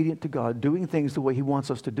 being obedient to God, doing things the way he wants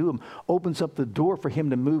us to do them, opens up the door for him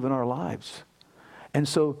to move in our lives. And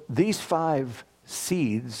so these 5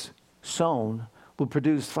 seeds sown will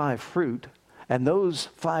produce 5 fruit. And those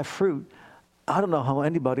 5 fruit, I don't know how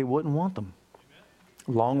anybody wouldn't want them.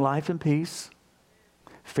 Long life and peace,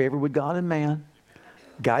 favor with God and man,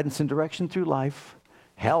 guidance and direction through life,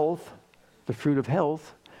 health, the fruit of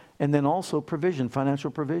health, and then also provision, financial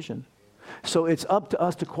provision. So it's up to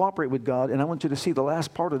us to cooperate with God. And I want you to see the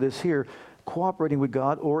last part of this here, cooperating with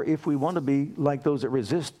God, or if we want to be like those that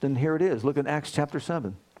resist, then here it is. Look at Acts chapter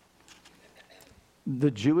 7.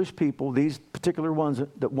 The Jewish people, these particular ones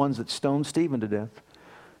that stoned Stephen to death,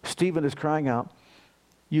 Stephen is crying out,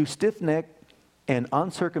 you stiff-necked and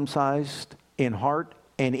uncircumcised in heart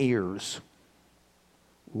and ears.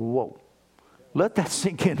 Whoa. Let that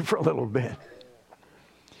sink in for a little bit.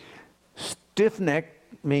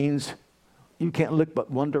 Stiff-necked means you can't look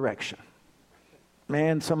but one direction.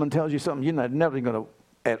 Man, someone tells you something, you're never going to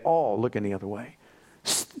at all look any other way.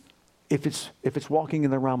 If it's walking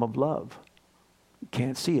in the realm of love, you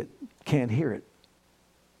can't see it, can't hear it.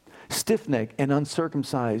 Stiff-necked and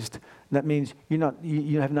uncircumcised, that means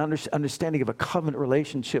you have an understanding of a covenant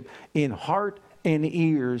relationship. In heart and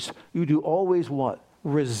ears, you do always what?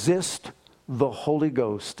 Resist the Holy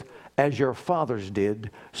Ghost. As your fathers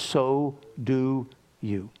did, so do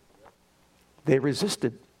you. They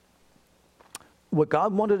resisted. What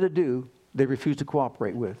God wanted to do, they refused to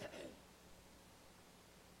cooperate with.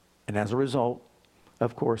 And as a result,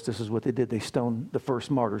 of course, this is what they did. They stoned the first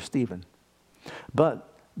martyr, Stephen. But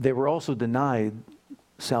they were also denied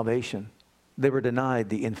salvation. They were denied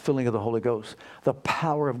the infilling of the Holy Ghost, the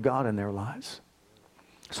power of God in their lives.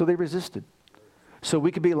 So they resisted. So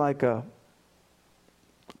we could be like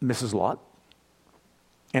Mrs. Lot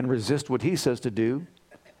and resist what he says to do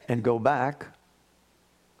and go back.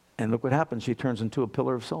 And look what happens. She turns into a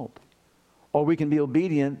pillar of salt. Or we can be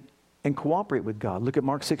obedient and cooperate with God. Look at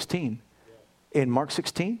Mark 16. In Mark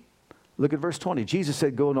 16, look at verse 20. Jesus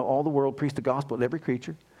said, go into all the world, preach the gospel to every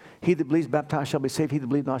creature. He that believes baptized shall be saved. He that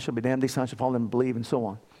believes not shall be damned. These signs shall follow them and believe, and so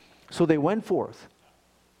on. So they went forth.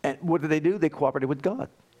 And what did they do? They cooperated with God.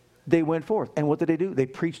 They went forth. And what did they do? They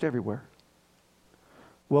preached everywhere.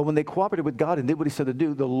 Well, when they cooperated with God and did what he said to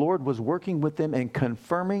do, the Lord was working with them and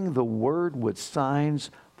confirming the word with signs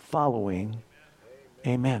following.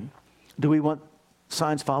 Amen. Do we want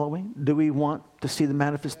signs following? Do we want to see the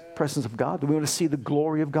manifest presence of God? Do we want to see the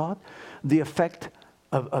glory of God? The effect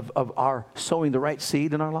of our sowing the right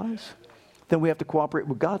seed in our lives? Then we have to cooperate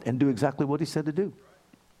with God and do exactly what he said to do.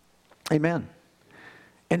 Amen.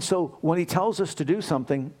 And so when he tells us to do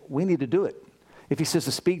something, we need to do it. If he says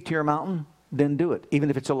to speak to your mountain, then do it, even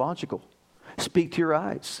if it's illogical. Speak to your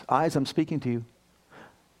eyes. Eyes, I'm speaking to you.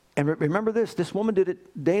 And remember this woman did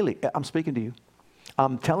it daily. I'm speaking to you.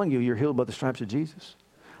 I'm telling you, you're healed by the stripes of Jesus.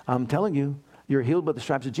 I'm telling you, you're healed by the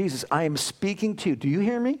stripes of Jesus. I am speaking to you. Do you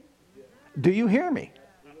hear me? Do you hear me?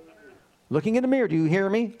 Looking in the mirror, do you hear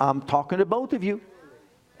me? I'm talking to both of you.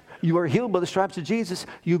 You are healed by the stripes of Jesus.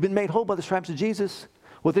 You've been made whole by the stripes of Jesus.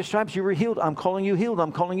 With the stripes you were healed. I'm calling you healed.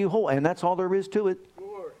 I'm calling you whole. And that's all there is to it.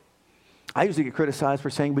 I usually get criticized for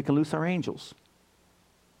saying we can loose our angels.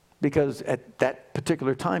 Because at that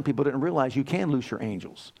particular time, people didn't realize you can loose your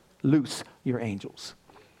angels. Loose your angels.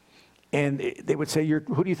 And they would say,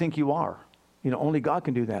 who do you think you are? Only God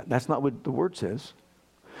can do that. That's not what the word says.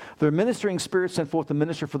 The ministering spirits sent forth to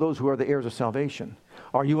minister for those who are the heirs of salvation.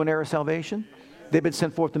 Are you an heir of salvation? They've been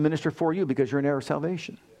sent forth to minister for you because you're an heir of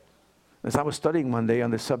salvation. As I was studying one day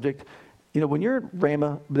on this subject, when you're at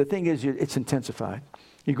Rhema, the thing is, it's intensified.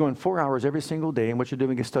 You're going 4 hours every single day, and what you're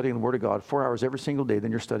doing is studying the Word of God 4 hours every single day.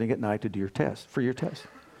 Then you're studying at night to do your test, for your test.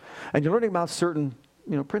 And you're learning about certain,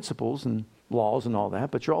 principles and laws and all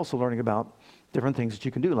that, but you're also learning about different things that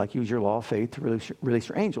you can do, like use your law of faith to release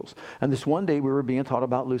your angels. And this one day we were being taught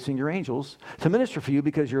about loosing your angels to minister for you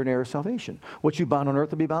because you're an heir of salvation. What you bind on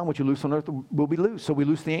earth will be bound. What you loose on earth will be loose. So we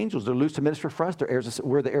loose the angels. They're loose to minister for us.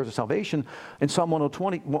 We're the heirs of salvation. And Psalm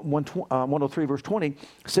 103 verse 20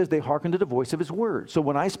 says they hearken to the voice of his word. So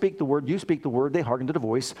when I speak the word, you speak the word, they hearken to the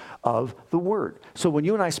voice of the word. So when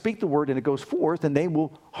you and I speak the word and it goes forth, and they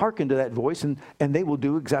will hearken to that voice, and they will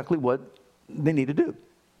do exactly what they need to do.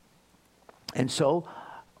 And so,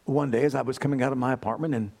 one day as I was coming out of my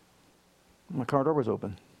apartment, and my car door was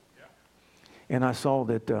open. And I saw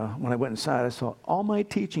that when I went inside, I saw all my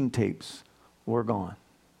teaching tapes were gone.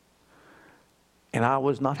 And I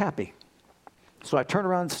was not happy. So I turned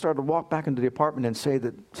around and started to walk back into the apartment and say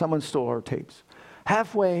that someone stole our tapes.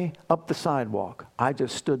 Halfway up the sidewalk, I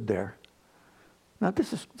just stood there. Now,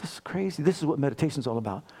 this is crazy. This is what meditation's all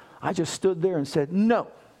about. I just stood there and said, no.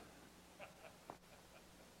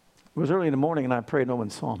 It was early in the morning, and I prayed no one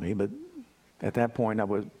saw me, but at that point,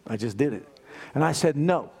 I just did it. And I said,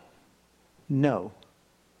 no.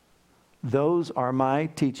 Those are my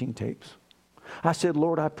teaching tapes. I said,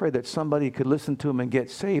 Lord, I pray that somebody could listen to them and get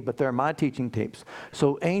saved, but they're my teaching tapes.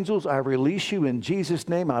 So angels, I release you in Jesus'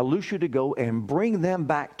 name. I loose you to go and bring them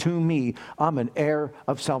back to me. I'm an heir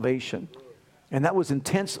of salvation. And that was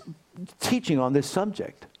intense teaching on this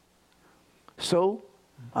subject. So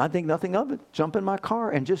I think nothing of it. Jump in my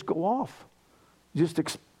car and just go off.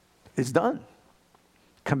 It's done.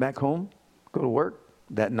 Come back home, go to work.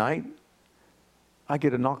 That night, I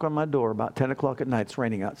get a knock on my door about 10 o'clock at night. It's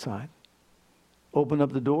raining outside. Open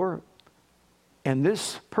up the door, and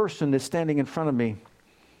this person is standing in front of me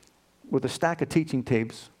with a stack of teaching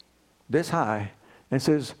tapes this high and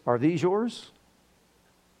says, are these yours?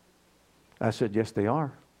 I said, yes, they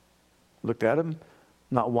are. Looked at them.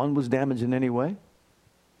 Not one was damaged in any way.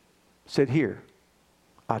 Said, here.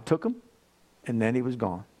 I took him, and then he was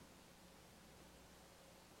gone.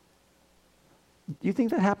 Do you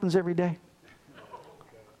think that happens every day?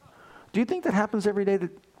 Do you think that happens every day?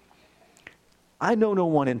 I know no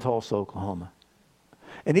one in Tulsa, Oklahoma.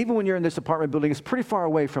 And even when you're in this apartment building, it's pretty far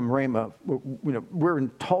away from Rhema. We're in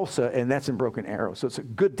Tulsa, and that's in Broken Arrow, so it's a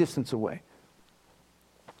good distance away.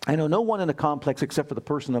 I know no one in the complex except for the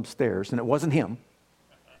person upstairs, and it wasn't him.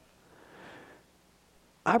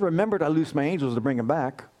 I remembered I loosed my angels to bring them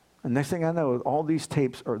back. And next thing I know, all these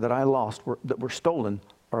tapes that I lost, that were stolen,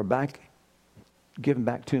 are given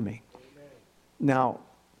back to me. Amen. Now,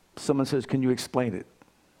 someone says, can you explain it?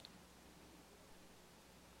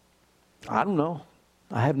 I don't know.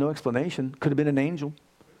 I have no explanation. Could have been an angel.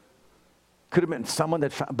 Could have been someone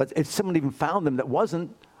that found, but if someone even found them that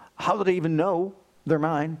wasn't, how did they even know they're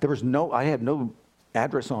mine? I had no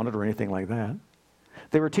address on it or anything like that.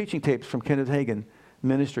 They were teaching tapes from Kenneth Hagin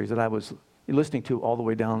Ministries that I was listening to all the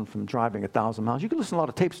way down from driving 1,000 miles. You can listen to a lot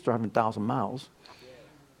of tapes driving 1,000 miles.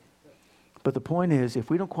 But the point is, if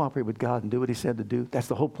we don't cooperate with God and do what he said to do, that's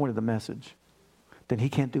the whole point of the message, then he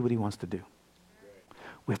can't do what he wants to do.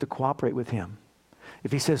 We have to cooperate with him.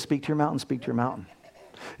 If he says, speak to your mountain, speak to your mountain.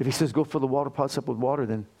 If he says, go fill the water pots up with water,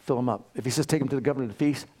 then fill them up. If he says, take them to the governor of the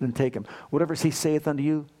feast, then take them. Whatever he saith unto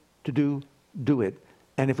you to do, do it.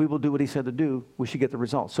 And if we will do what he said to do, we should get the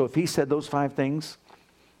results. So if he said those 5 things,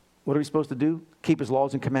 What are we supposed to do? Keep his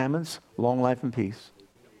laws and commandments, long life and peace.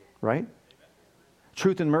 Right?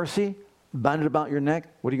 Truth and mercy, bind it about your neck.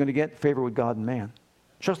 What are you going to get? Favor with God and man.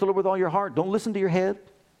 Trust the Lord with all your heart. Don't listen to your head.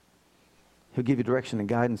 He'll give you direction and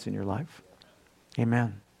guidance in your life.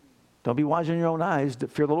 Amen. Don't be wise in your own eyes.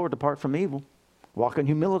 Fear the Lord, depart from evil. Walk in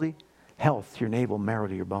humility. Health, your navel, marrow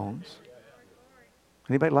to your bones.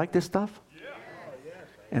 Anybody like this stuff?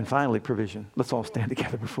 And finally, provision. Let's all stand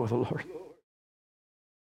together before the Lord.